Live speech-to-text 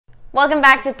Welcome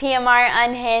back to PMR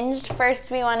Unhinged.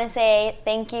 First, we want to say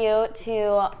thank you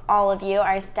to all of you.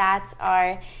 Our stats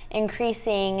are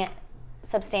increasing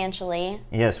substantially.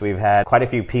 Yes, we've had quite a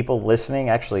few people listening.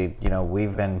 Actually,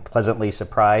 we've been pleasantly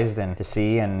surprised to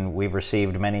see, and we've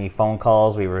received many phone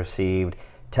calls. We've received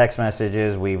text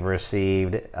messages. We've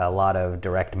received a lot of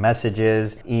direct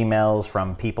messages, emails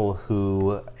from people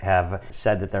who have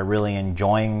said that they're really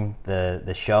enjoying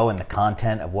the show and the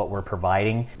content of what we're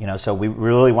providing. So we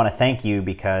really want to thank you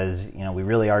because, we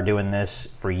really are doing this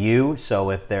for you.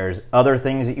 So if there's other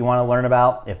things that you want to learn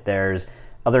about, if there's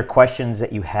other questions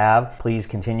that you have, please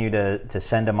continue to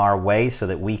send them our way so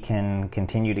that we can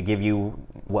continue to give you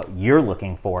what you're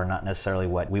looking for, not necessarily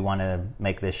what we want to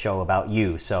make this show about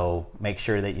you. So make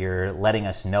sure that you're letting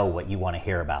us know what you want to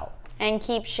hear about. And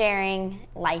keep sharing,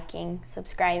 liking,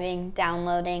 subscribing,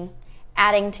 downloading,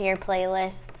 adding to your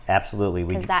playlists. Absolutely.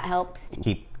 Because that helps.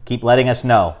 Keep letting us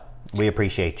know. We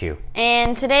appreciate you.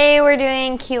 And today we're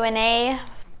doing Q&A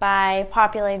by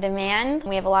popular demand.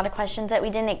 We have a lot of questions that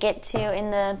we didn't get to in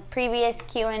the previous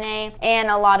Q&A and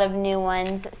a lot of new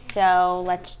ones. So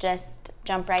let's just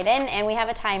jump right in. And we have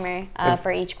a timer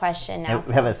for each question now.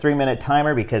 We have a 3-minute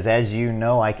timer because, as you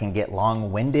know, I can get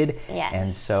long-winded. Yes. And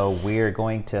so we're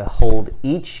going to hold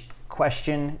each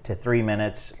question to 3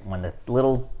 minutes. When the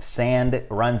little sand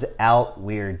runs out,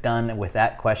 we're done with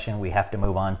that question. We have to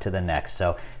move on to the next.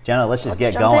 So, Jenna, let's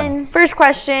get going. First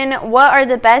question, what are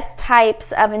the best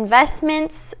types of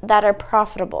investments that are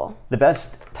profitable? The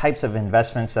best types of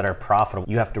investments that are profitable,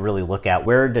 you have to really look at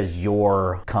where does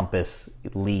your compass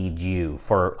lead you.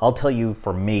 I'll tell you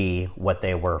for me what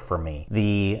they were for me.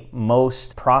 The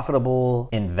most profitable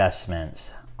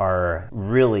investments are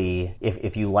really,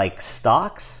 if you like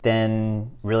stocks, then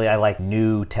really I like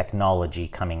new technology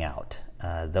coming out.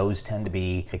 Those tend to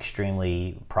be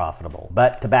extremely profitable.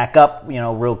 But to back up,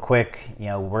 real quick,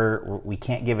 we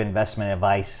can't give investment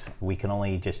advice. We can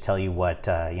only just tell you what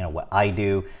I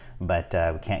do, but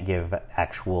we can't give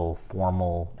actual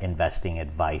formal investing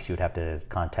advice. You would have to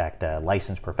contact a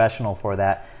licensed professional for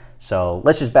that. So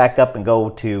let's just back up and go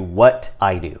to what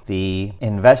I do. The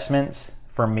investments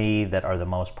for me that are the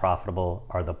most profitable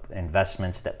are the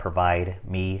investments that provide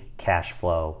me cash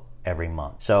flow every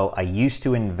month. So I used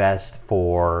to invest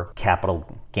for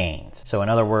capital gains. So in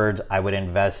other words, I would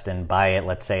invest and buy it,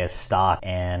 let's say a stock,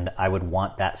 and I would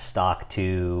want that stock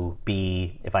to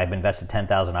be, if I've invested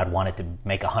 $10,000, I'd want it to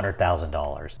make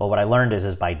 $100,000. Well, what I learned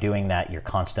is by doing that, you're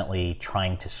constantly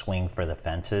trying to swing for the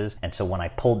fences. And so when I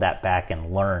pulled that back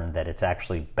and learned that it's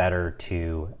actually better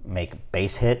to make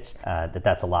base hits,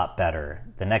 that's a lot better.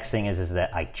 The next thing is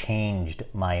that I changed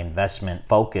my investment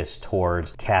focus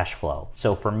towards cash flow.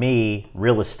 So for me,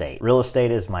 real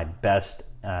estate is my best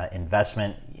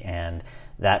investment, and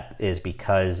that is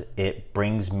because it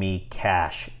brings me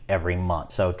cash every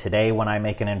month. So today when I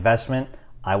make an investment,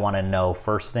 I want to know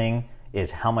first thing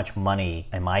is how much money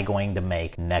am I going to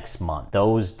make next month.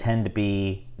 Those tend to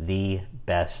be the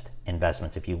best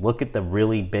investments. If you look at the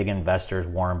really big investors,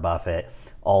 Warren Buffett,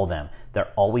 all of them,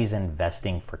 they're always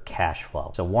investing for cash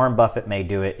flow. So Warren Buffett may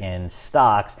do it in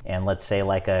stocks, and let's say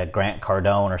like a Grant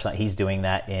Cardone or something, he's doing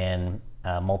that in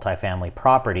multifamily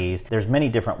properties. There's many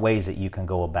different ways that you can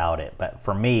go about it, but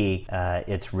for me,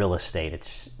 it's real estate.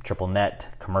 It's triple net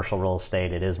commercial real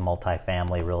estate. It is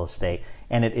multifamily real estate,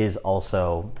 and it is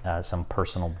also some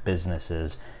personal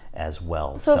businesses as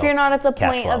well. So if you're not at the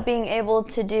point of being able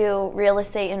to do real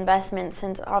estate investments,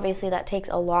 since obviously that takes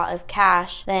a lot of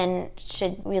cash, then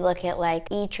should we look at like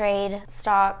E-Trade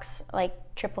stocks, like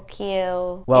Triple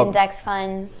Q, index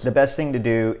funds? The best thing to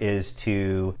do is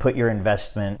to put your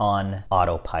investment on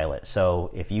autopilot.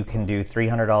 So if you can do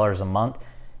 $300 a month,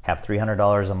 have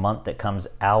 $300 a month that comes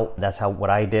out. That's what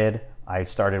I did. I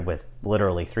started with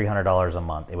literally $300 a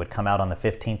month. It would come out on the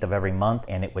 15th of every month,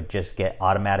 and it would just get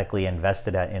automatically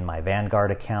invested in my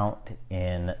Vanguard account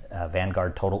in a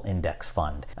Vanguard Total Index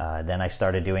Fund. Then I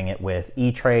started doing it with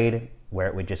E-Trade, where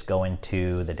it would just go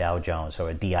into the Dow Jones, so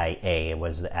a DIA. It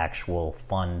was the actual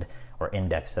fund or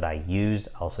index that I used.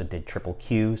 I also did Triple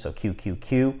Q, so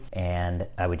QQQ, and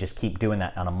I would just keep doing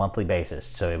that on a monthly basis.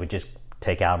 So it would just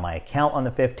take out my account on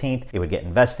the 15th. It would get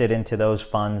invested into those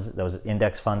funds, those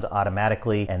index funds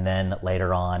automatically. And then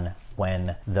later on,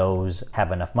 when those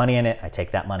have enough money in it, I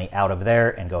take that money out of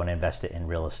there and go and invest it in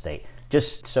real estate.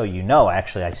 Just so you know,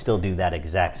 actually, I still do that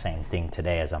exact same thing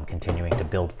today as I'm continuing to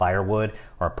build firewood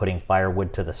or putting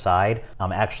firewood to the side.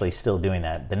 I'm actually still doing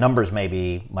that. The numbers may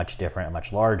be much different and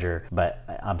much larger, but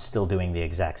I'm still doing the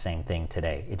exact same thing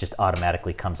today. It just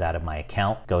automatically comes out of my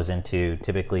account, goes into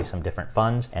typically some different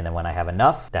funds, and then when I have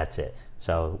enough, that's it.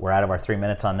 So we're out of our 3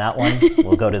 minutes on that one.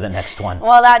 We'll go to the next one.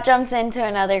 Well, that jumps into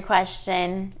another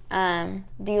question.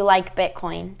 Do you like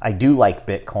Bitcoin? I do like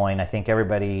Bitcoin. I think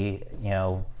everybody,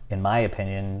 in my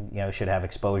opinion, should have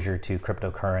exposure to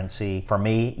cryptocurrency. For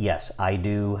me, yes, I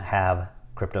do have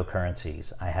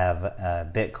cryptocurrencies. I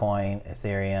have Bitcoin,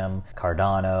 Ethereum,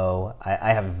 Cardano.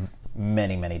 I have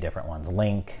many different ones.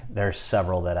 Link, there's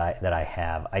several that I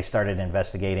have. I started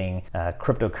investigating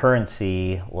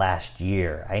cryptocurrency last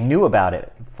year. I knew about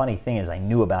it. Funny thing is, I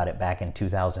knew about it back in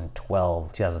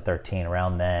 2012, 2013,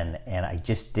 around then, and I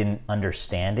just didn't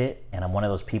understand it. And I'm one of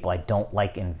those people, I don't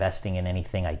like investing in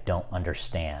anything I don't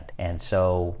understand. And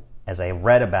so as I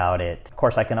read about it, of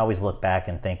course, I can always look back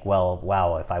and think, well,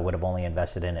 wow, if I would have only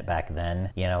invested in it back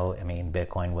then,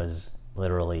 Bitcoin was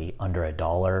literally under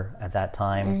 $1 at that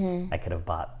time. I could have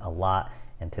bought a lot,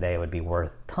 and today it would be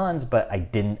worth tons, but I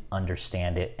didn't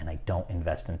understand it, and I don't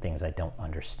invest in things I don't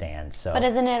understand. So, but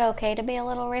isn't it okay to be a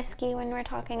little risky when we're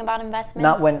talking about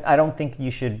investments? I don't think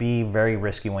you should be very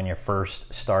risky when you're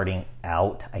first starting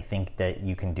out. I think that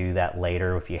you can do that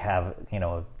later if you have,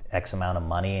 X amount of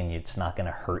money and it's not going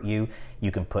to hurt you. You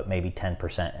can put maybe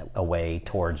 10% away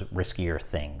towards riskier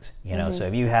things. So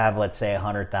if you have, let's say,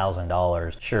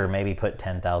 $100,000, sure, maybe put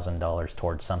 $10,000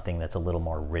 towards something that's a little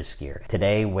more riskier.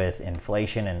 Today, with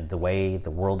inflation and the way the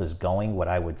world is going, what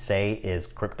I would say is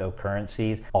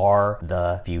cryptocurrencies are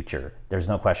the future. There's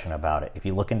no question about it. If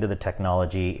you look into the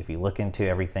technology, if you look into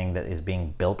everything that is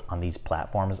being built on these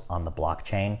platforms on the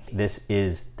blockchain, this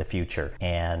is the future.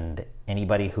 And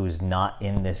anybody who's not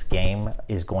in this game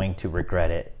is going to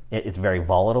regret it. It's very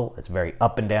volatile, it's very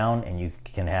up and down, and you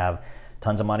can have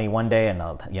tons of money one day and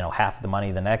half the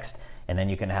money the next, and then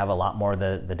you can have a lot more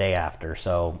the day after.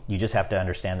 So you just have to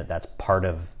understand that that's part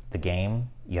of the game.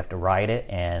 You have to ride it,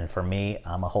 and for me,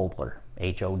 I'm a hodler,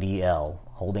 HODL,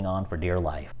 holding on for dear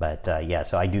life. But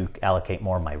so I do allocate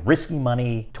more of my risky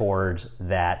money towards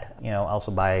that.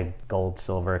 Also buy gold,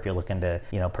 silver if you're looking to,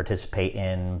 participate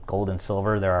in gold and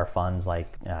silver. There are funds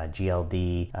like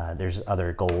GLD. There's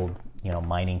other gold,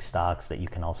 mining stocks that you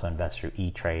can also invest through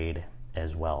E-Trade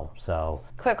as well. So,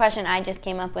 quick question I just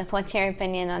came up with. What's your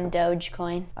opinion on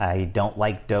Dogecoin? I don't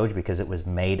like Doge because it was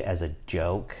made as a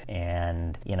joke,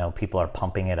 and people are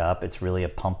pumping it up. It's really a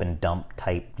pump and dump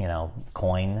type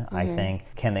coin. I think.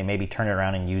 Can they maybe turn it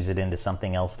around and use it into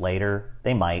something else later?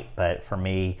 They might, but for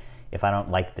me, if I don't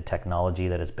like the technology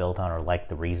that it's built on, or like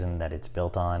the reason that it's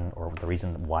built on, or the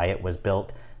reason why it was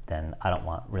built, then I don't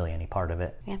want really any part of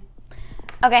it. Yeah.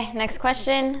 Okay, next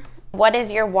question. What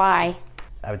is your why?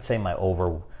 I would say my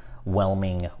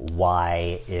overwhelming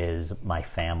why is my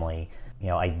family.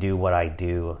 I do what I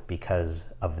do because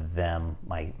of them,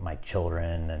 my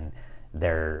children, and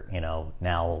their,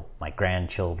 now my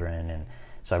grandchildren. And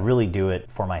so I really do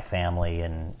it for my family,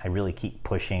 and I really keep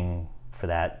pushing for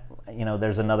that.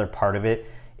 There's another part of it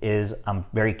is I'm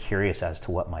very curious as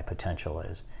to what my potential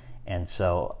is. And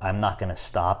so I'm not going to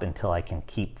stop until I can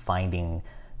keep finding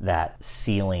that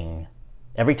ceiling.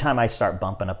 Every time I start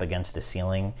bumping up against a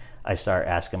ceiling, I start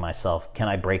asking myself, can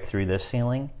I break through this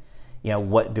ceiling?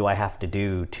 What do I have to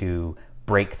do to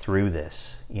break through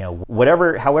this?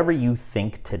 However you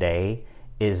think today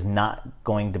is not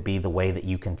going to be the way that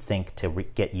you can think to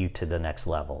get you to the next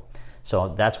level. So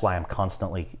that's why I'm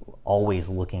constantly always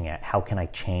looking at how can I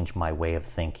change my way of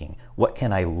thinking? What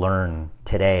can I learn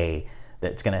today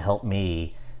that's going to help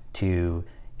me to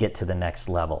get to the next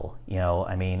level?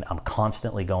 I'm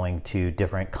constantly going to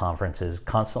different conferences,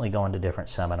 constantly going to different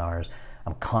seminars.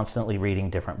 I'm constantly reading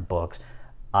different books.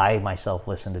 I myself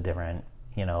listen to different,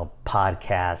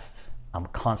 podcasts. I'm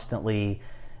constantly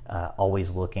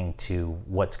always looking to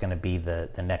what's going to be the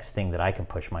next thing that I can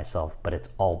push myself, but it's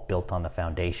all built on the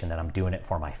foundation that I'm doing it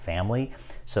for my family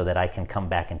so that I can come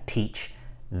back and teach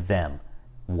them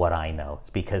what I know. It's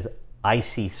because I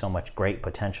see so much great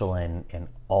potential in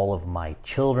all of my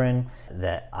children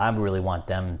that I really want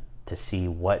them to see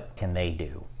what can they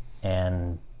do.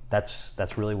 And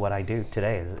that's really what I do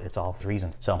today. It's all for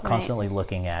reasons. So I'm constantly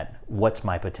looking at what's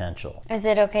my potential. Is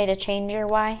it okay to change your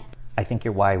why? I think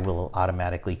your why will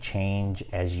automatically change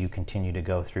as you continue to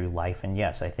go through life. And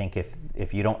yes, I think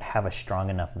if you don't have a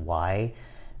strong enough why,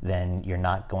 then you're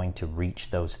not going to reach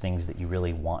those things that you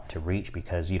really want to reach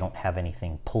because you don't have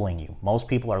anything pulling you. Most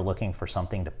people are looking for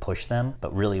something to push them,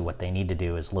 but really what they need to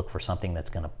do is look for something that's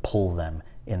going to pull them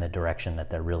in the direction that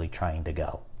they're really trying to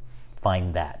go.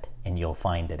 Find that, and you'll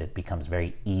find that it becomes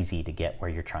very easy to get where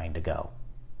you're trying to go.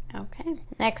 Okay.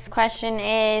 Next question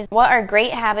is, what are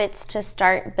great habits to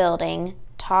start building?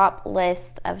 Top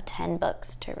list of 10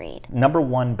 books to read. Number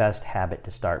one best habit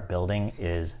to start building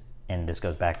is, and this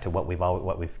goes back to what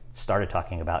we've started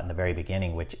talking about in the very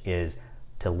beginning, which is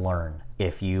to learn.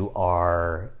 If you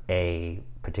are a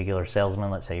particular salesman,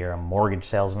 let's say you're a mortgage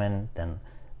salesman, then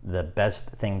the best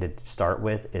thing to start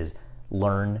with is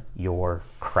learn your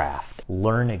craft.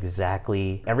 Learn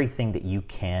exactly everything that you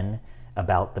can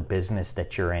about the business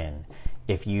that you're in.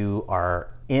 If you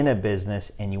are in a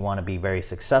business and you want to be very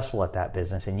successful at that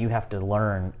business, and you have to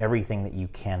learn everything that you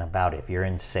can about it. If you're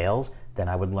in sales, then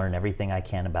I would learn everything I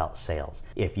can about sales.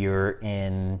 If you're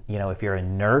if you're a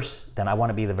nurse, then I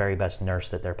want to be the very best nurse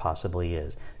that there possibly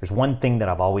is. There's one thing that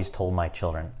I've always told my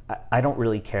children. I don't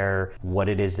really care what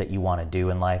it is that you want to do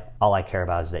in life. All I care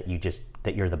about is that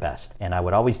you're the best. And I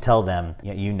would always tell them,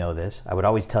 you know this, I would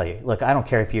always tell you, look, I don't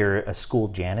care if you're a school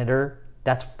janitor,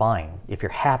 that's fine. If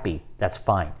you're happy, that's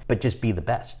fine. But just be the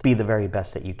best. Be the very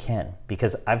best that you can.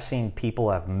 Because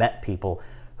I've met people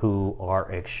who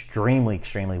are extremely,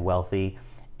 extremely wealthy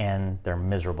and they're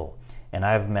miserable. And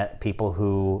I've met people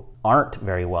who aren't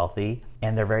very wealthy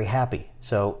and they're very happy.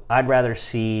 So I'd rather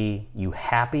see you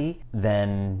happy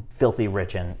than filthy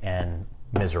rich and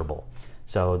miserable.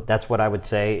 So that's what I would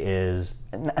say is,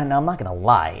 and I'm not going to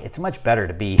lie, it's much better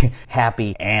to be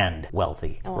happy and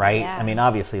wealthy, right? Yeah. I mean,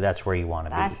 obviously that's where you want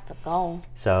to be. That's the goal.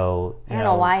 So, I don't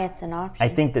know why it's an option. I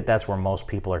think that's where most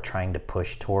people are trying to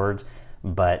push towards.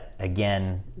 But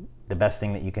again, the best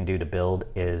thing that you can do to build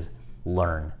is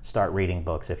learn. Start reading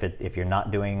books. If you're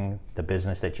not doing the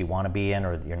business that you want to be in,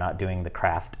 or you're not doing the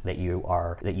craft that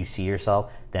you see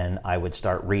yourself, then I would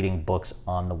start reading books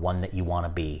on the one that you want to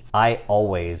be. I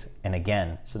always, and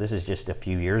again, so this is just a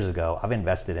few years ago, I've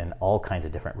invested in all kinds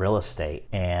of different real estate,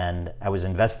 and I was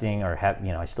investing,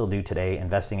 I still do today,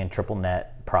 investing in triple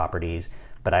net properties.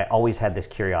 But I always had this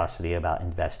curiosity about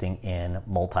investing in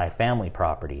multifamily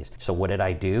properties. So what did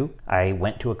I do? I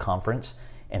went to a conference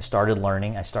and started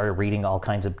learning. I started reading all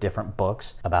kinds of different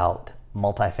books about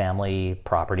multifamily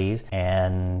properties.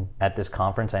 And at this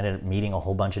conference, I ended up meeting a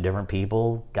whole bunch of different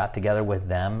people, got together with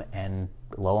them, and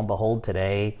lo and behold,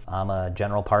 today I'm a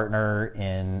general partner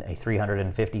in a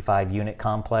 355 unit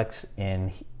complex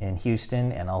in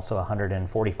Houston, and also a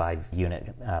 145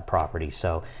 unit property.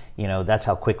 So, that's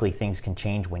how quickly things can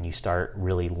change when you start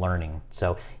really learning.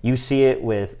 So you see it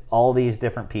with all these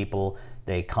different people.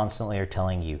 They constantly are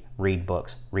telling you, read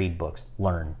books,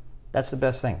 learn. That's the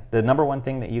best thing. The number one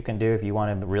thing that you can do if you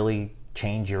want to really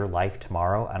change your life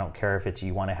tomorrow, I don't care if it's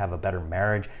you want to have a better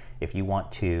marriage, if you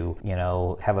want to,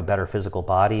 have a better physical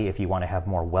body, if you want to have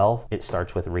more wealth, it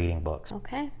starts with reading books.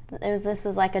 Okay. This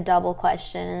was like a double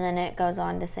question, and then it goes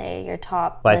on to say your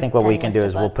top. But I think what we can do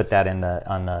is we'll put that on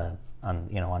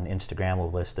Instagram.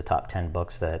 We'll list the top 10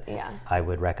 books that I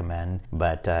would recommend.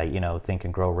 But Think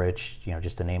and Grow Rich,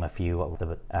 just to name a few,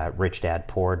 the Rich Dad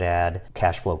Poor Dad,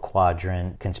 Cash Flow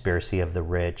Quadrant, Conspiracy of the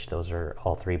Rich. Those are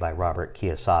all three by Robert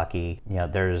Kiyosaki.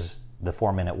 There's the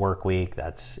 4-Minute Work Week.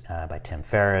 That's by Tim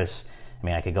Ferriss. I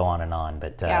mean, I could go on and on,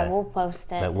 but we'll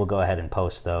post it. But we'll go ahead and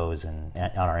post those on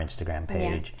our Instagram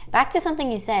page. Yeah. Back to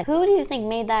something you said. Who do you think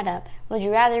made that up? Would you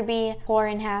rather be poor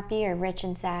and happy or rich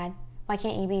and sad? Why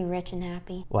can't you be rich and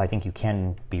happy? Well, I think you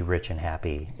can be rich and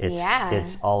happy.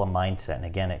 It's all a mindset. And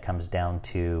again, it comes down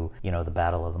to, the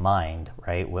battle of the mind,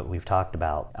 right? What we've talked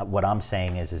about. What I'm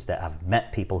saying is that I've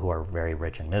met people who are very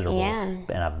rich and miserable. Yeah.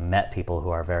 And I've met people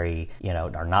who are very,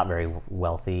 are not very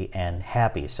wealthy and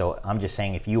happy. So I'm just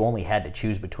saying, if you only had to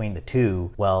choose between the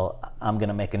two, well, I'm going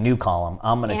to make a new column.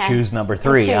 I'm going to choose number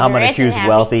 3. I'm going to choose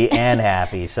wealthy and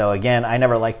happy. So again, I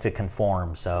never like to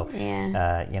conform. So,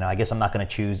 I guess I'm not going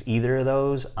to choose either of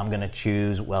those. I'm going to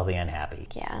choose wealthy and happy.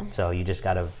 Yeah. So you just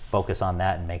got to focus on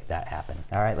that and make that happen.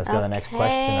 All right, let's go to the next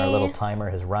question. Our little timer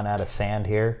has run out of sand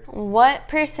here. What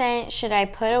 % should I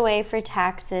put away for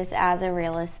taxes as a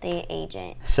real estate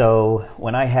agent? So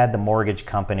when I had the mortgage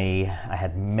company, I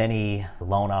had many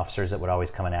loan officers that would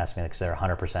always come and ask me because they're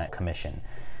 100% commission.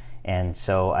 And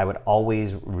so I would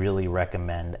always really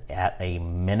recommend at a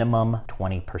minimum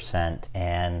 20%,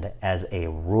 and as a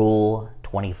rule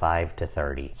 25 to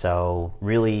 30. So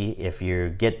really, if you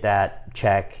get that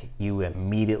check, you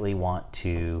immediately want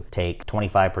to take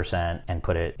 25% and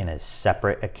put it in a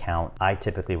separate account. I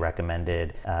typically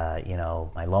recommended,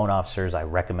 my loan officers, I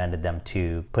recommended them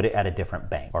to put it at a different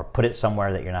bank or put it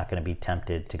somewhere that you're not going to be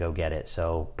tempted to go get it.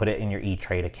 So put it in your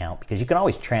E-Trade account, because you can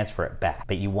always transfer it back,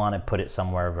 but you want to put it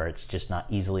somewhere where it's just not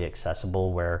easily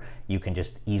accessible, where you can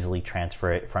just easily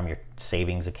transfer it from your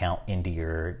savings account into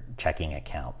your checking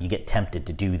account. You get tempted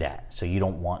to do that. So you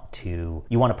want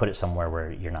to put it somewhere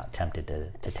where you're not tempted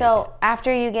wanted to take it. So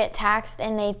after you get taxed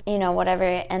and they, whatever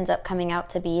it ends up coming out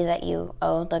to be that you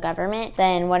owe the government,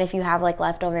 then what if you have like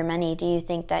leftover money? Do you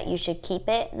think that you should keep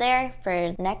it there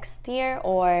for next year,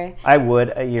 or I would.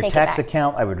 Your take it tax back?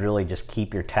 account, I would really just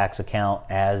keep your tax account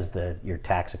as your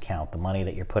tax account, the money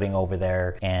that you're putting over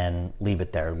there, and leave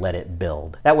it there, let it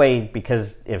build. That way,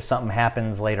 because if something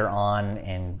happens later on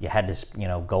and you had to,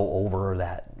 go over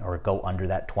that or go under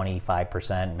that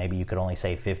 25%, maybe you could only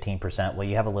save 15%, well,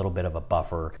 you have a little bit of a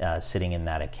buffer sitting in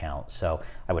that account. So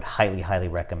I would highly, highly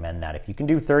recommend that. If you can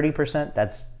do 30%,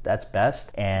 that's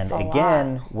best. And That's a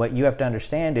again, lot. what you have to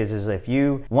understand is if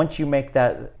once you make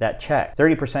that check,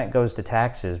 30% goes to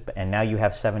taxes, and now you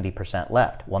have 70%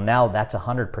 left. Well, now that's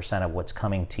 100% of what's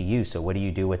coming to you. So what do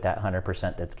you do with that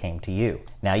 100% that's came to you?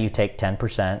 Now you take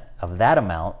 10% of that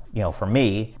amount. For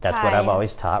me, that's what I've Tithe.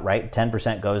 always taught, right?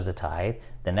 10% goes to tithe.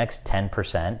 The next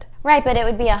 10%. Right, but it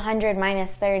would be 100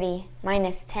 minus 30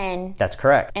 minus 10. That's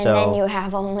correct. And then you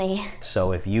have only...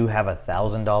 So if you have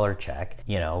 $1,000 check,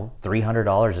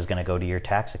 $300 is going to go to your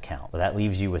tax account. Well, that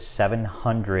leaves you with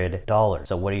 $700.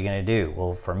 So what are you going to do?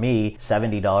 Well, for me,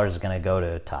 $70 is going to go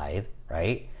to tithe,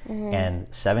 right? Mm-hmm. And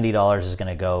 $70 is going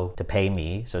to go to pay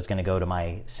me. So it's going to go to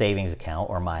my savings account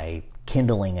or my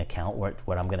Kindling account,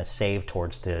 what I'm going to save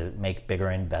towards to make bigger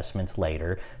investments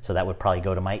later. So that would probably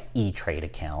go to my E-Trade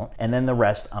account. And then the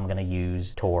rest I'm going to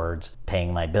use towards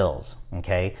paying my bills.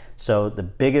 Okay. So the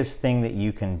biggest thing that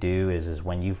you can do is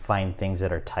when you find things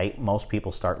that are tight, most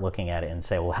people start looking at it and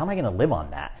say, well, how am I going to live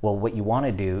on that? Well, what you want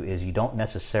to do is you don't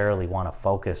necessarily want to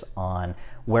focus on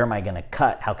where am I going to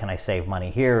cut? How can I save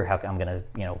money here? How I'm going to,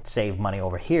 save money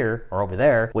over here or over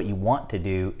there? What you want to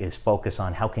do is focus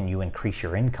on how can you increase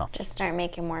your income. Just start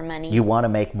making more money. You want to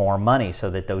make more money so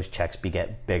that those checks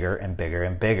get bigger and bigger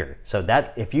and bigger. So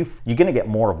that if you're going to get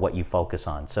more of what you focus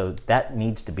on. So that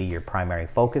needs to be your primary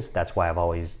focus. That's why I've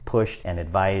always pushed and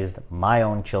advised my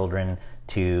own children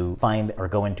to find or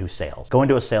go into sales. Go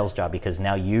into a sales job because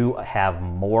now you have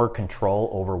more control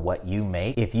over what you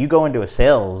make. If you go into a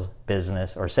sales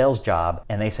business or sales job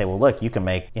and they say, well, look, you can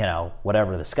make,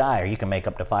 whatever the sky, or you can make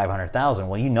up to 500,000.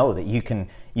 Well, you know that you can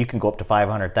go up to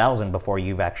 500,000 before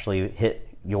you've actually hit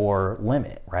your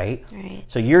limit, right? Right.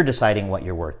 So you're deciding what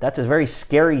you're worth. That's a very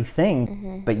scary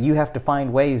thing, but you have to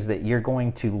find ways that you're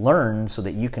going to learn so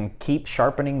that you can keep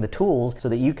sharpening the tools so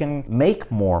that you can make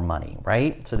more money,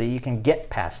 right? So that you can get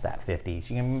past that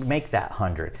 50s, you can make that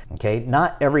 100, okay?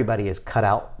 Not everybody is cut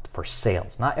out for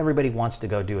sales. Not everybody wants to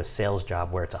go do a sales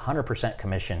job where it's 100%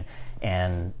 commission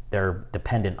and they're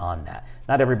dependent on that.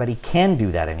 Not everybody can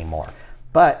do that anymore,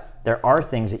 but there are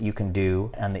things that you can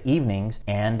do on the evenings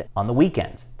and on the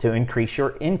weekends to increase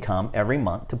your income every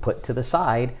month to put to the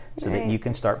side so that you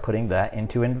can start putting that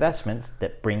into investments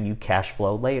that bring you cash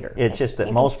flow later. It's just that You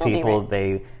can most still be people,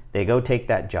 rich. they go take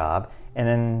that job and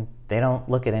then they don't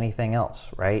look at anything else,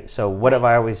 right? So what have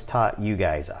I always taught you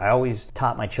guys? I always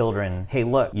taught my children, hey,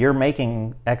 look, you're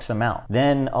making X amount.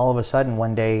 Then all of a sudden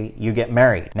one day you get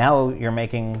married. Now you're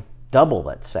making double,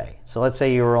 let's say. So let's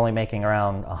say you were only making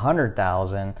around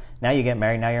 100,000. Now you get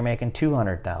married, now you're making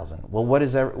 200,000. Well,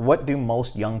 what do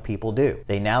most young people do?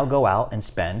 They now go out and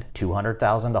spend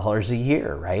 $200,000 a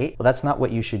year, right? Well, that's not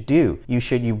what you should do.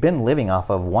 You've been living off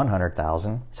of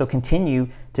 100,000. So continue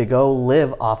to go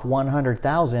live off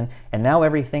 100,000, and now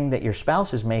everything that your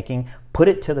spouse is making, put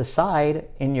it to the side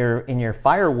in your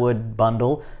firewood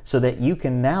bundle so that you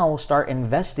can now start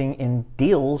investing in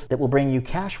deals that will bring you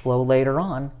cash flow later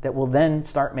on that will then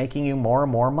start making you more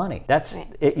and more money. That's Right.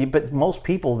 it. But most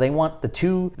people, they want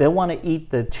to eat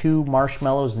the 2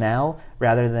 marshmallows now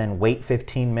rather than wait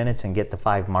 15 minutes and get the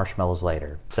 5 marshmallows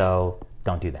later. So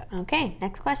don't do that. Okay,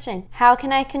 next question. How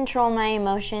can I control my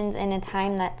emotions in a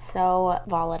time that's so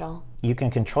volatile? You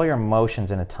can control your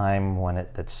emotions in a time when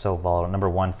that's so volatile. Number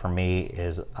one for me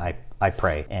is I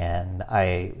pray, and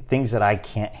things that I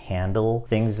can't handle,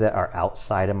 things that are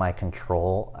outside of my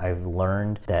control, I've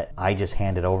learned that I just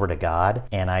hand it over to God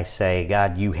and I say,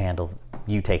 God,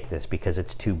 you take this because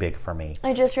it's too big for me.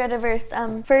 I just read a verse,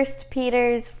 1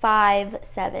 Peter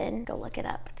 5:7. Go look it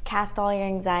up. It's cast all your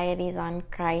anxieties on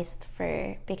Christ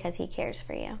because he cares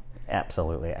for you.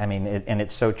 Absolutely. I mean, and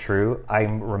it's so true. I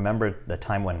remember the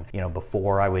time when,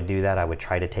 before I would do that, I would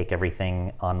try to take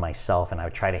everything on myself and I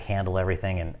would try to handle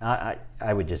everything, and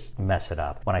I would just mess it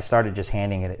up. When I started just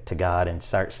handing it to God and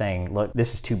start saying, look,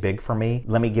 this is too big for me.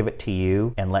 Let me give it to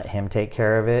you and let him take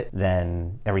care of it.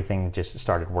 Then everything just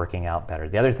started working out better.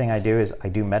 The other thing I do is I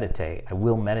do meditate. I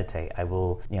will meditate. I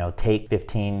will, take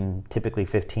typically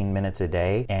 15 minutes a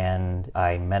day, and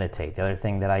I meditate. The other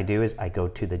thing that I do is I go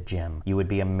to the gym. You would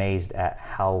be amazed at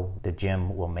how the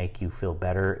gym will make you feel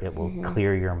better. It will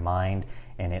clear your mind.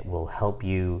 and it will help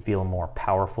you feel more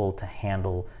powerful to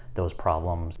handle those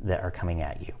problems that are coming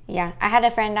at you. Yeah, I had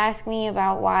a friend ask me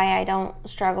about why I don't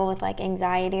struggle with like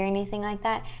anxiety or anything like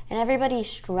that, and everybody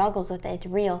struggles with it. It's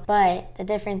real, but the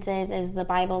difference is the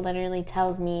Bible literally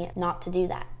tells me not to do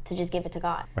that, to just give it to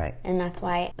God. Right. And that's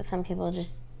why some people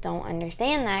just don't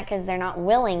understand that, because they're not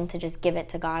willing to just give it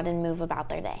to God and move about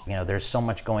their day. You know, there's so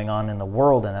much going on in the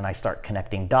world, and then I start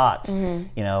connecting dots, you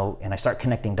know, and I start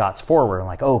connecting dots forward. I'm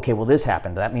like, oh, okay, well, this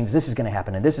happened. That means this is going to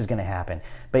happen, and this is going to happen.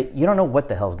 But you don't know what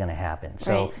the hell's going to happen.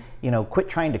 So, right. You know, quit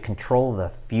trying to control the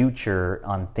future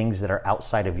on things that are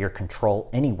outside of your control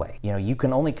anyway. You know, you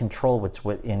can only control what's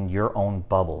within your own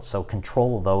bubble. So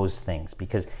control those things,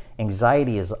 because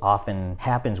anxiety is often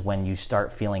happens when you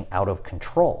start feeling out of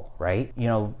control, right? You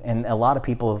know, and a lot of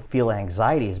people feel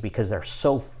anxiety is because they're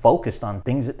so focused on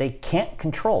things that they can't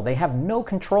control. They have no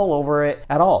control over it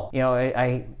at all. You know,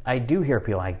 I do hear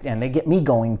people like, and they get me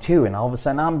going too, and all of a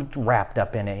sudden I'm wrapped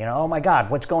up in it. You know, oh my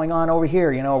God, what's going on over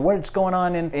here? You know, what's going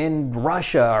on in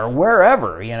Russia or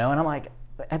wherever, you know? And I'm like,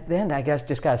 at the end, I guess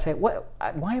just gotta say,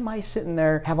 why am I sitting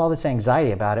there, have all this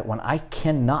anxiety about it when I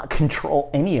cannot control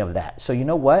any of that? So you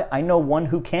know what? I know one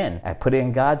who can. I put it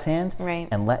in God's hands, right,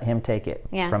 and let him take it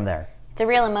from there. It's a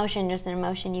real emotion, just an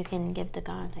emotion you can give to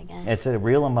God, I guess. It's a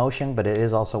real emotion, but it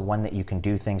is also one that you can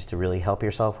do things to really help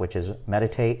yourself, which is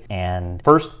meditate. And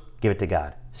first, give it to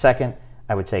God. Second,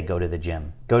 I would say go to the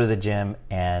gym. Go to the gym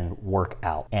and work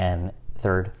out. And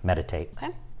third, meditate. Okay.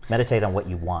 Meditate on what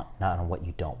you want, not on what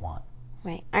you don't want.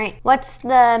 Right. All right. What's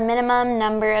the minimum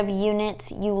number of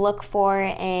units you look for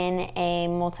in a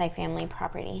multifamily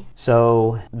property?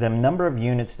 So the number of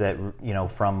units that, you know,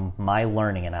 from my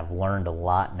learning, and I've learned a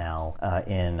lot now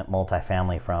in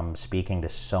multifamily from speaking to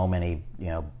so many, you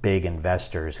know, big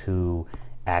investors who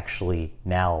actually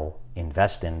now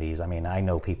invest in these. I mean, I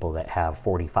know people that have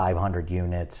 4,500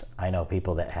 units. I know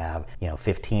people that have, you know,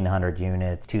 1,500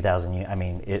 units, 2,000 units. I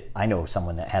mean, I know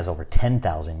someone that has over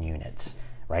 10,000 units.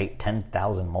 Right?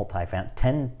 10,000 multifamily,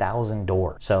 10,000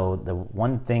 doors. So the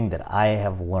one thing that I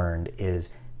have learned is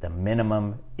the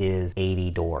minimum is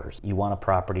 80 doors. You want a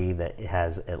property that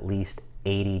has at least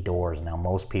 80 doors. Now,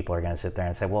 most people are going to sit there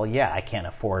and say, well, yeah, I can't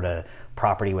afford a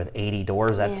property with 80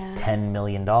 doors. That's $10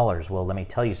 million. Well, let me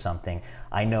tell you something.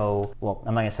 I know, well,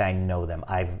 I'm not going to say I know them.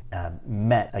 I've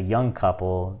met a young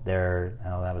couple.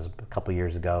 That was a couple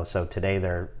years ago. So today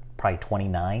they're probably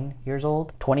 29 years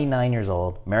old,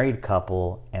 married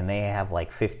couple, and they have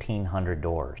like 1,500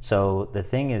 doors. So the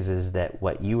thing is that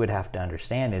what you would have to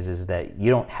understand is that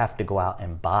you don't have to go out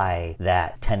and buy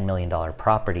that $10 million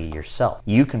property yourself.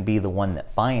 You can be the one that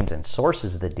finds and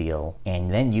sources the deal,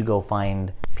 and then you go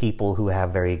find people who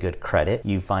have very good credit,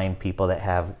 you find people that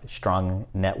have strong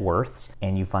net worths,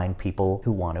 and you find people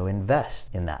who want to invest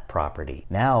in that property.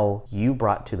 Now you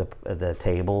brought to the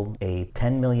table a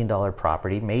 $10 million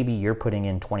property. Maybe you're putting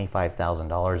in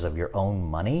 $25,000 of your own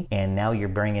money, and now you're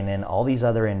bringing in all these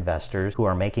other investors who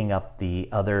are making up the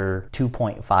other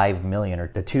 $2.5 million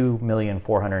or the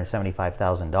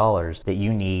 $2,475,000 that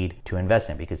you need to invest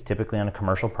in, because typically on a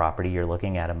commercial property you're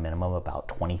looking at a minimum of about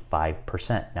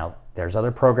 25%. Now there's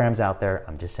other programs out there.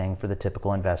 I'm just saying for the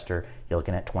typical investor, you're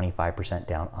looking at 25%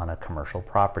 down on a commercial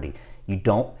property. You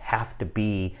don't have to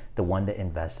be the one that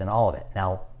invests in all of it.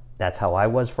 Now, that's how I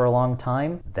was for a long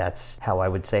time. That's how I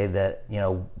would say that, you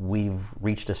know, we've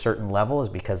reached a certain level, is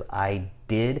because I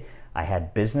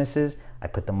had businesses. I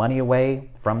put the money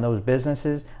away from those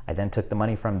businesses. I then took the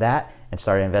money from that and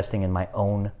started investing in my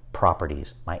own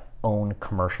properties, my own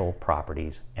commercial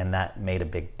properties, and that made a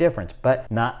big difference. But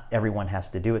not everyone has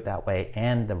to do it that way,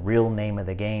 and the real name of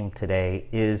the game today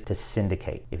is to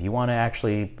syndicate. If you want to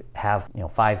actually have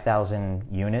 5,000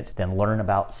 units, then learn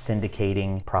about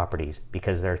syndicating properties,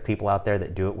 because there's people out there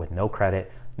that do it with no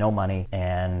credit, no money,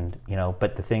 and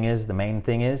but the main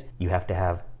thing is you have to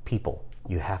have people.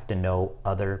 You have to know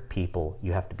other people.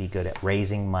 You have to be good at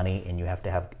raising money, and you have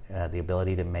to have the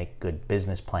ability to make good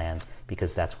business plans,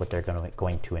 because that's what they're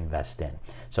going to invest in.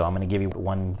 So I'm going to give you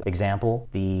one example.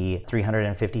 The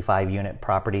 355 unit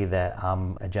property that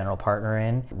I'm a general partner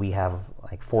in, we have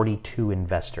like 42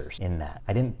 investors in that.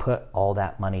 I didn't put all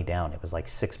that money down. It was like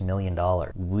 $6 million.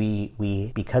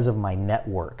 We because of my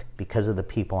network, because of the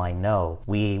people I know,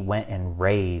 we went and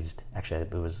raised, actually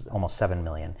it was almost $7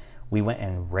 million. We went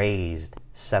and raised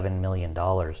 $7 million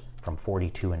from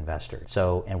 42 investors.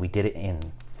 So, and we did it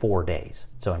in 4 days.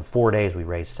 So in 4 days, we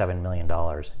raised $7 million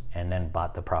and then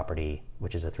bought the property,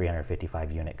 which is a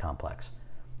 355 unit complex.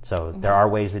 So there are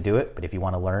ways to do it, but if you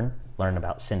want to learn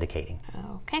about syndicating.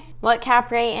 Okay. What cap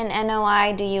rate and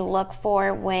NOI do you look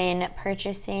for when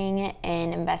purchasing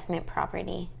an investment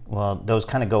property? Well, those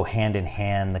kind of go hand in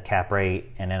hand, the cap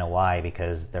rate and NOI,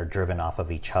 because they're driven off of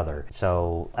each other.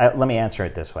 So let me answer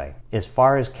it this way. As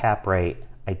far as cap rate,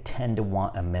 I tend to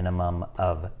want a minimum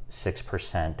of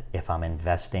 6% if I'm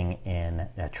investing in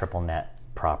a triple net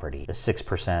property, a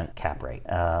 6% cap rate.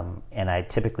 And I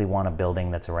typically want a building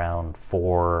that's around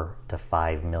 $4 to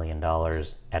 $5 million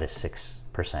at a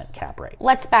 6% cap rate.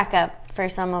 Let's back up for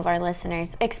some of our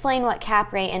listeners. Explain what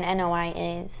cap rate and NOI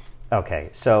is. Okay,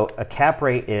 so a cap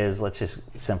rate is, let's just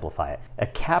simplify it. A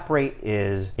cap rate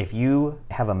is if you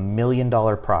have $1 million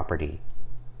property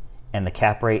and the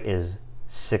cap rate is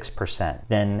 6%,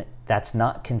 then that's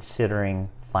not considering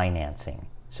financing.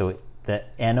 So the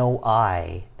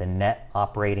NOI, the net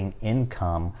operating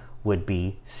income, would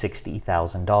be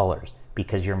 $60,000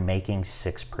 because you're making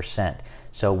 6%.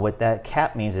 So what that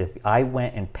cap means, if I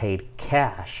went and paid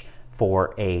cash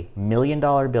for a $1 million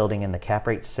building and the cap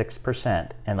rate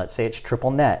 6%, and let's say it's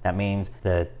triple net, that means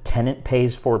the tenant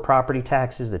pays for property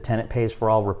taxes, the tenant pays for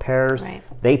all repairs, right.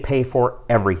 They pay for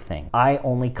everything. I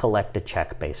only collect a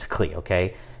check, basically,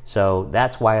 okay? So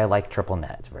that's why I like triple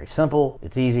net. It's very simple,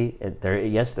 it's easy.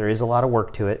 Yes, there is a lot of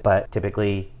work to it, but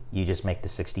typically you just make the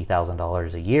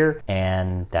 $60,000 a year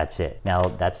and that's it. Now,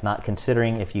 that's not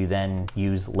considering if you then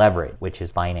use leverage, which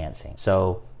is financing.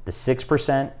 So the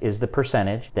 6% is the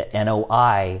percentage. The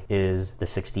NOI is the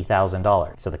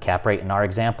 $60,000. So the cap rate in our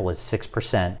example is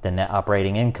 6%. The net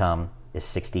operating income is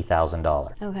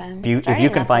 $60,000. Okay. If you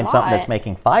can find something that's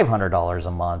making $500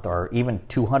 a month or even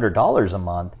 $200 a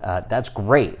month, that's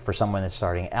great for someone that's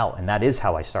starting out. And that is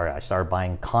how I started. I started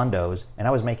buying condos and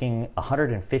I was making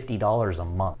 $150 a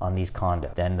month on these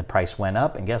condos. Then the price went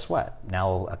up and guess what?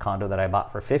 Now a condo that I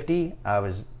bought for $50,000, I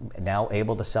was now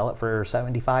able to sell it for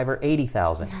 $75,000 or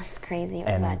 $80,000. That's crazy. It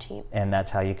was that cheap. And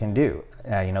that's how you can do.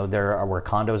 There were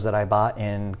condos that I bought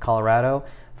in Colorado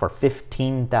for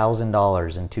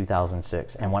 $15,000 in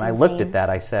 2006. And when I looked at that,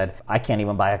 I said, I can't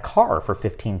even buy a car for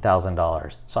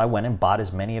 $15,000. So I went and bought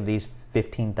as many of these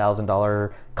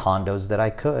 $15,000 condos that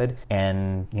I could.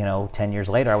 And, 10 years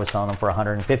later, I was selling them for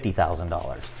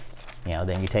 $150,000.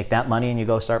 Then you take that money and you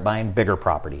go start buying bigger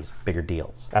properties, bigger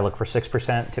deals. I look for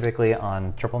 6% typically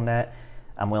on triple net.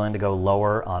 I'm willing to go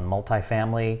lower on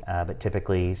multifamily, but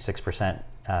typically 6%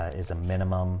 is a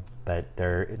minimum. But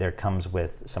there comes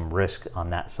with some risk on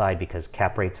that side because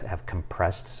cap rates have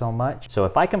compressed so much. So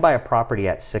if I can buy a property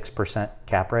at 6%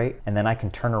 cap rate and then I can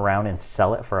turn around and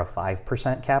sell it for a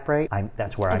 5% cap rate,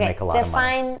 that's where I make a lot of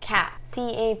money. Define cap.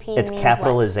 C-A-P It's means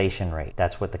capitalization rate.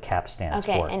 That's what the cap stands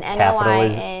for. Okay, and Capital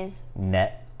NOI is?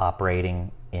 Net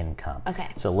operating income. Okay.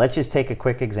 So let's just take a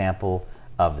quick example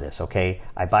of this, okay?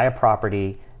 I buy a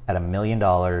property at $1 million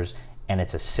and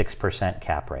it's a 6%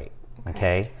 cap rate.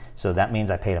 Okay, so that means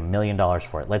I paid $1 million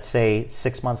for it. Let's say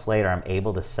 6 months later, I'm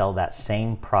able to sell that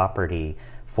same property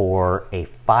for a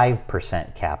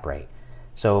 5% cap rate.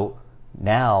 So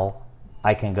now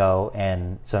I can go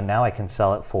and now I can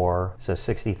sell it for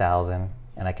 $60,000,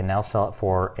 and I can now sell it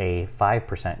for a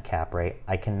 5% cap rate.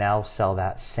 I can now sell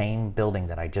that same building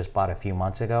that I just bought a few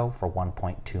months ago for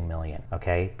 $1.2 million.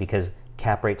 Okay, because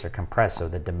cap rates are compressed, so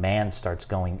the demand starts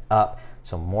going up.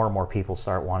 So more and more people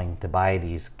start wanting to buy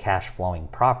these cash flowing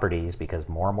properties because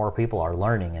more and more people are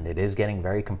learning and it is getting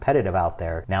very competitive out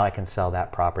there. Now I can sell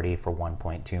that property for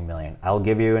 $1.2 million. I'll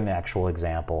give you an actual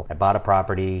example. I bought a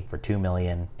property for $2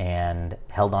 million and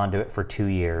held on to it for 2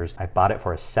 years. I bought it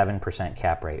for a 7%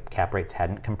 cap rate. Cap rates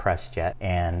hadn't compressed yet.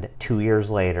 And 2 years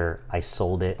later, I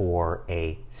sold it for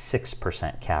a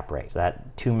 6% cap rate. So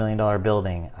that $2 million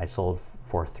building I sold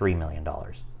for $3 million.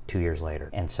 2 years later.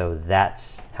 And so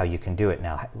that's how you can do it.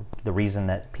 Now, the reason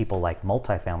that people like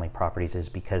multifamily properties is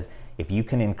because if you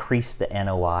can increase the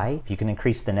NOI, if you can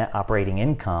increase the net operating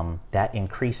income, that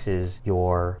increases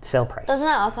your sale price. Doesn't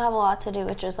that also have a lot to do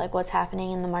with just like what's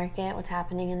happening in the market, what's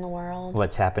happening in the world?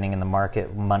 What's happening in the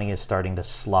market, money is starting to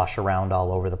slosh around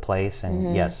all over the place.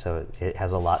 And yes, so it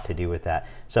has a lot to do with that.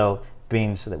 So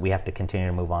being so that we have to continue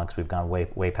to move on because we've gone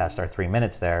way past our 3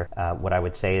 minutes there, what I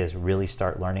would say is really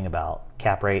start learning about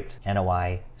cap rates,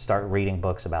 NOI, start reading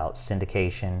books about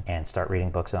syndication, and start reading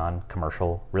books on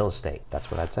commercial real estate. That's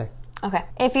what I'd say. Okay.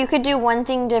 If you could do one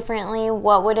thing differently,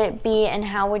 what would it be and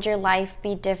how would your life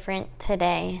be different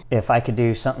today? If I could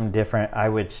do something different, I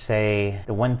would say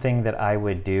the one thing that I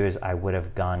would do is I would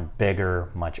have gone bigger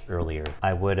much earlier.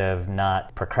 I would have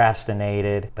not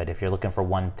procrastinated, but if you're looking for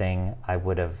one thing, I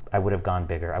would have gone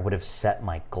bigger. I would have set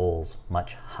my goals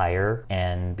much higher,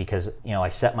 and because I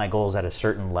set my goals at a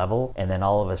certain level and then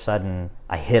all of a sudden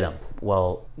I hit them.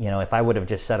 Well, if I would have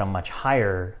just set them much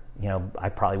higher, I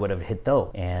probably would have hit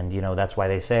those. And, that's why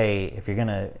they say if you're going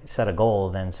to set a goal,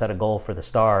 then set a goal for the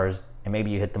stars and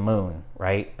maybe you hit the moon,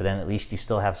 right? But then at least you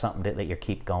still have something that you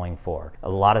keep going for. A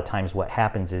lot of times what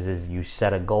happens is you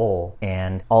set a goal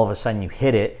and all of a sudden you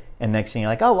hit it, and next thing you're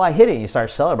like, oh, well, I hit it. And you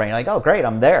start celebrating. You're like, oh, great,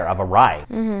 I'm there. I've arrived.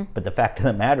 But the fact of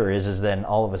the matter is then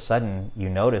all of a sudden you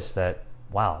notice that,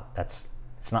 wow, it's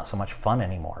not so much fun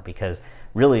anymore, because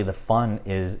really the fun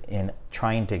is in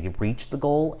trying to reach the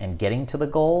goal and getting to the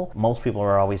goal. Most people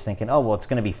are always thinking, oh, well, it's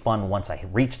going to be fun once I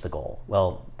reach the goal.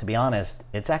 Well, to be honest,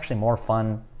 it's actually more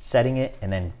fun setting it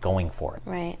and then going for it.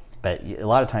 Right. But a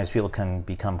lot of times people can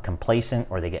become complacent,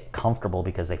 or they get comfortable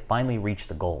because they finally reach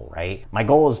the goal, right? My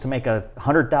goal is to make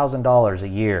 $100,000 a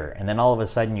year, and then all of a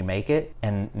sudden you make it,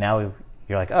 and now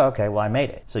you're like, oh, okay, well, I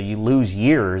made it. So you lose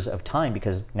years of time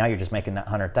because now you're just making that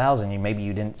 100,000. Maybe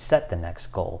you didn't set the next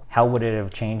goal. How would it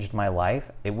have changed my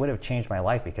life? It would have changed my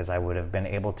life because I would have been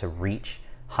able to reach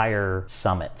higher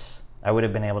summits. I would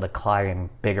have been able to climb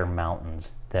bigger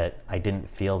mountains that I didn't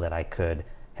feel that I could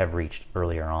have reached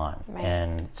earlier on. Right.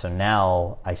 And so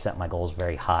now I set my goals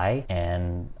very high,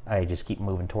 and I just keep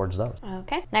moving towards those.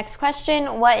 Okay. Next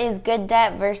question. What is good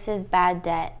debt versus bad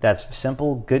debt? That's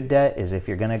simple. Good debt is if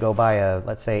you're going to go buy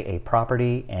let's say a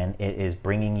property, and it is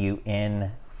bringing you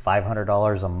in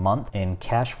 $500 a month in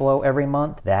cash flow every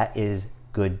month, that is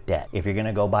good debt. If you're going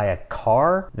to go buy a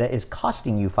car that is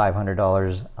costing you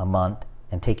 $500 a month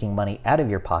and taking money out of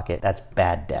your pocket, that's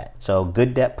bad debt. So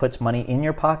good debt puts money in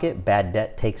your pocket, bad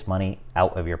debt takes money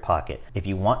out of your pocket. If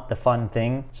you want the fun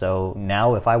thing, so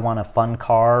now if I want a fun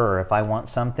car or if I want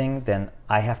something, then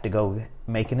I have to go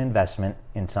make an investment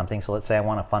in something. So let's say I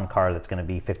want a fun car that's going to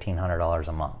be $1,500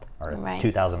 a month or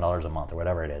 $2,000 a month or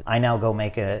whatever it is. I now go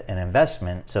make an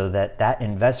investment so that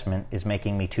investment is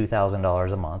making me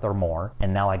 $2,000 a month or more,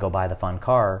 and now I go buy the fun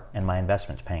car and my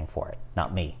investment's paying for it,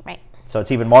 not me. Right. So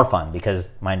it's even more fun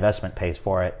because my investment pays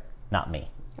for it, not me.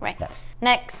 Right. Yes.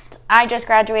 Next, I just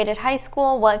graduated high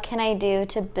school. What can I do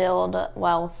to build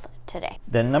wealth today?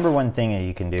 The number one thing that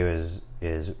you can do is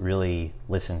really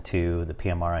listen to the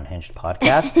PMR Unhinged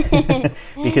podcast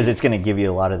because it's going to give you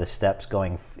a lot of the steps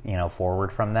going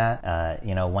forward from that.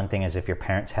 One thing is if your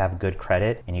parents have good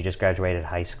credit and you just graduated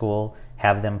high school,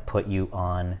 have them put you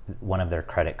on one of their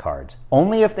credit cards.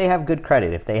 Only if they have good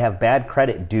credit. If they have bad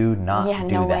credit, do not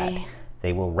do that. Way.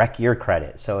 They will wreck your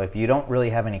credit. So if you don't really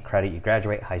have any credit, you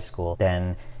graduate high school,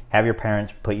 then have your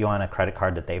parents put you on a credit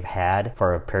card that they've had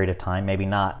for a period of time. Maybe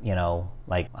not,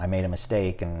 like I made a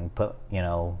mistake and put,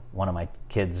 one of my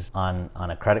kids on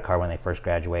a credit card when they first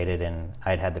graduated, and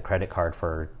I'd had the credit card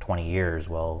for 20 years.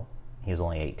 Well, he was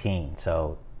only 18,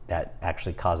 so that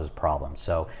actually causes problems.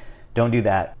 So don't do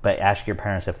that, but ask your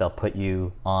parents if they'll put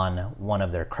you on one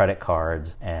of their credit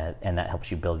cards, and that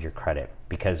helps you build your credit,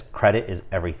 because credit is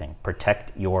everything.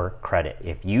 Protect your credit.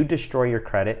 If you destroy your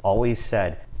credit, always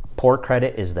said, poor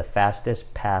credit is the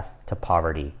fastest path to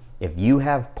poverty. If you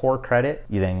have poor credit,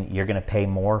 then you're going to pay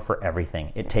more for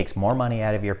everything. It takes more money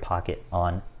out of your pocket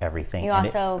on everything. You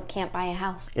also can't buy a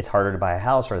house. It's harder to buy a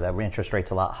house, or the interest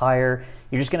rate's a lot higher.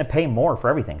 You're just going to pay more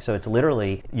for everything. So it's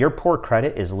literally, your poor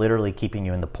credit is literally keeping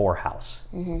you in the poorhouse.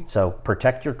 Mm-hmm. So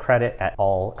protect your credit at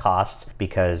all costs,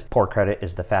 because poor credit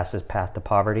is the fastest path to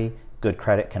poverty. Good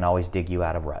credit can always dig you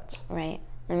out of ruts. Right.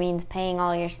 It means paying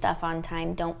all your stuff on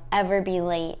time. Don't ever be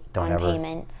late on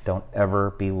payments. Don't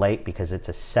ever be late, because it's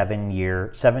a 7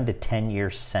 to 10 year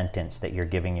sentence that you're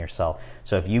giving yourself.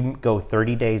 So if you go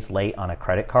 30 days late on a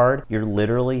credit card, you're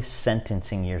literally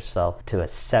sentencing yourself to a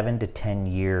 7 to 10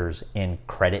 years in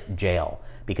credit jail,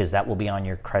 because that will be on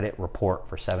your credit report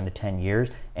for 7 to 10 years,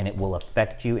 and it will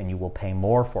affect you, and you will pay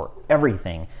more for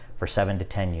everything for 7 to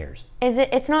 10 years.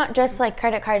 It's not just like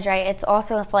credit cards, right? It's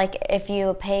also if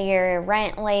you pay your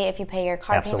rent late, if you pay your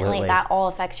car payment late, that all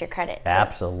affects your credit too.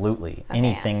 Absolutely. Okay.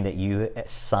 Anything that you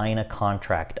sign a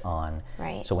contract on.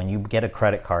 Right. So when you get a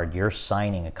credit card, you're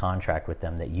signing a contract with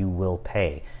them that you will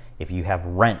pay. If you have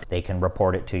rent, they can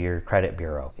report it to your credit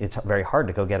bureau. It's very hard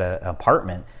to go get an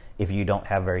apartment if you don't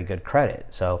have very good credit.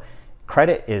 So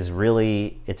credit is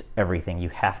really, it's everything. You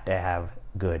have to have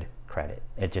good credit.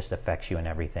 It just affects you in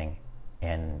everything,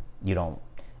 and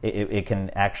it can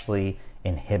actually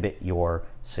inhibit your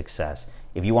success.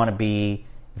 If you want to be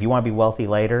wealthy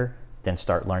later, then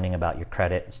start learning about your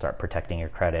credit and start protecting your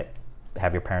credit.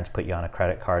 Have your parents put you on a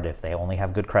credit card if they only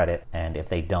have good credit, and if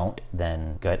they don't,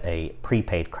 then get a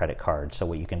prepaid credit card. So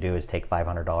what you can do is take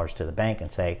 $500 to the bank and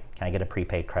say, can I get a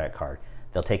prepaid credit card?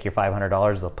 They'll take your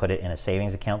 $500, they'll put it in a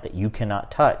savings account that you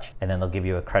cannot touch, and then they'll give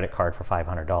you a credit card for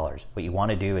 $500. What you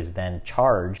want to do is then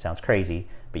charge, sounds crazy,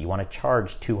 but you want to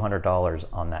charge $200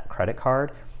 on that credit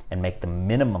card and make the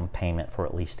minimum payment for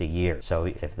at least a year. So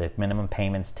if the minimum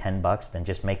payment's $10, then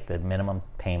just make the minimum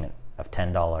payment of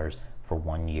 $10 for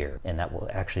 1 year, and that will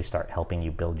actually start helping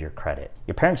you build your credit.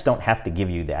 Your parents don't have to give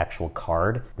you the actual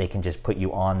card. They can just put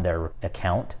you on their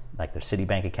account, like their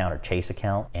Citibank account or Chase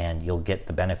account, and you'll get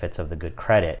the benefits of the good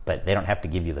credit, but they don't have to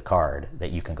give you the card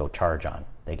that you can go charge on.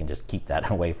 They can just keep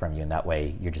that away from you, and that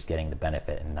way you're just getting the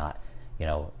benefit and not,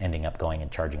 ending up going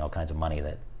and charging all kinds of money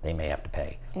that they may have to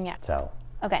pay. Yeah. So.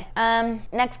 Okay.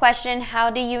 Next question. How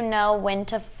do you know when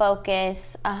to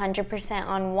focus 100%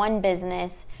 on one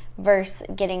business versus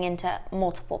getting into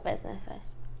multiple businesses?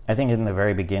 I think in the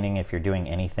very beginning, if you're doing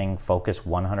anything, focus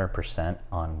 100%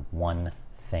 on one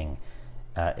thing.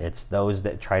 It's those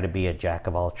that try to be a jack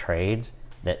of all trades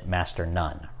that master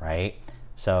none, right?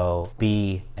 So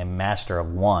be a master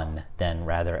of one, then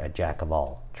rather a jack of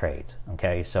all trades,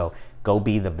 okay? So go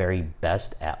be the very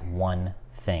best at one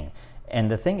thing. And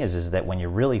the thing is that when you're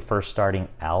really first starting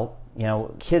out,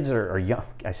 kids are young,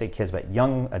 I say kids, but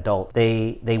young adults,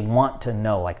 they want to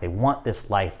know, like they want this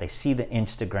life. They see the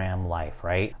Instagram life,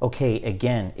 right? Okay,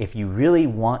 again, if you really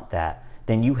want that,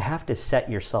 then you have to set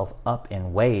yourself up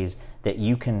in ways that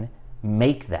you can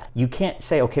make that. You can't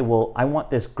say, okay, well, I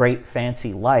want this great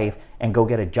fancy life and go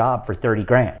get a job for 30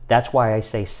 grand. That's why I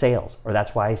say sales, or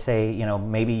that's why I say,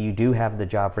 maybe you do have the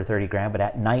job for 30 grand, but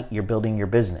at night you're building your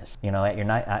business.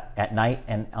 At night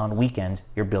and on weekends,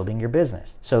 you're building your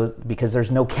business. So because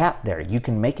there's no cap there, you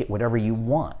can make it whatever you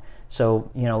want.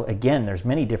 So, again, there's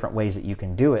many different ways that you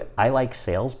can do it. I like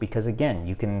sales because, again,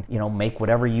 you can, make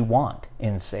whatever you want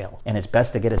in sales. And it's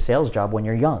best to get a sales job when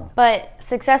you're young. But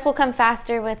success will come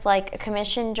faster with like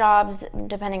commission jobs,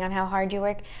 depending on how hard you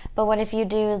work. But what if you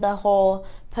do the whole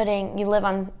you live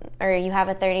on, or you have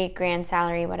a 30 grand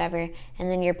salary, whatever, and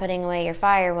then you're putting away your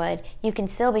firewood, you can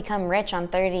still become rich on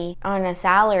a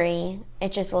salary.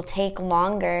 It just will take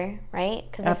longer, right?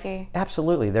 Because if you're...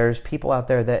 Absolutely. There's people out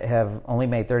there that have only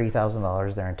made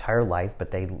 $30,000 their entire life,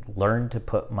 but they learn to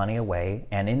put money away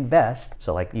and invest.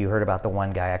 So like you heard about the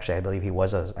one guy, actually, I believe he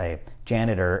was a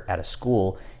janitor at a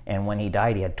school, and when he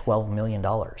died, he had $12 million.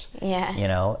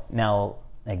 Yeah. Now,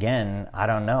 again, I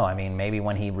don't know. I mean, maybe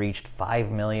when he reached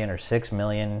 5 million or 6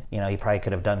 million, he probably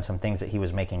could have done some things that he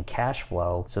was making cash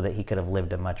flow so that he could have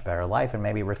lived a much better life and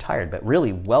maybe retired. But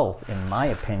really, wealth, in my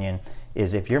opinion,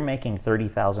 is if you're making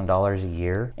 $30,000 a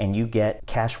year and you get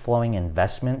cash flowing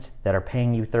investments that are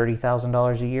paying you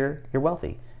 $30,000 a year, you're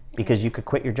wealthy because you could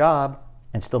quit your job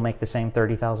and still make the same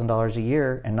 $30,000 a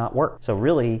year and not work. So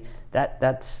really,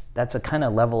 that's a kind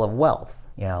of level of wealth.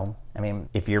 I mean,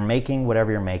 if you're making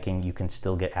whatever you're making, you can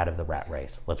still get out of the rat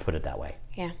race. Let's put it that way.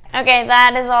 Yeah. Okay,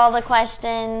 that is all the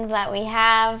questions that we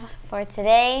have for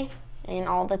today and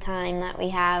all the time that we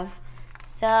have.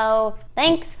 So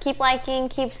thanks. Keep liking.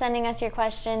 Keep sending us your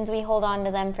questions. We hold on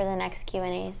to them for the next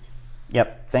Q&As.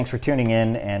 Yep. Thanks for tuning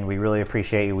in, and we really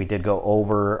appreciate you. We did go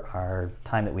over our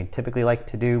time that we typically like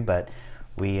to do, but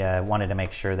we wanted to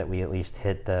make sure that we at least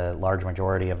hit the large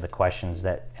majority of the questions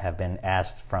that have been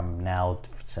asked from now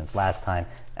since last time.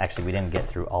 Actually, we didn't get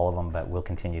through all of them, but we'll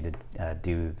continue to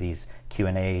do these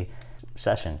Q&A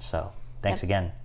sessions. So thanks again.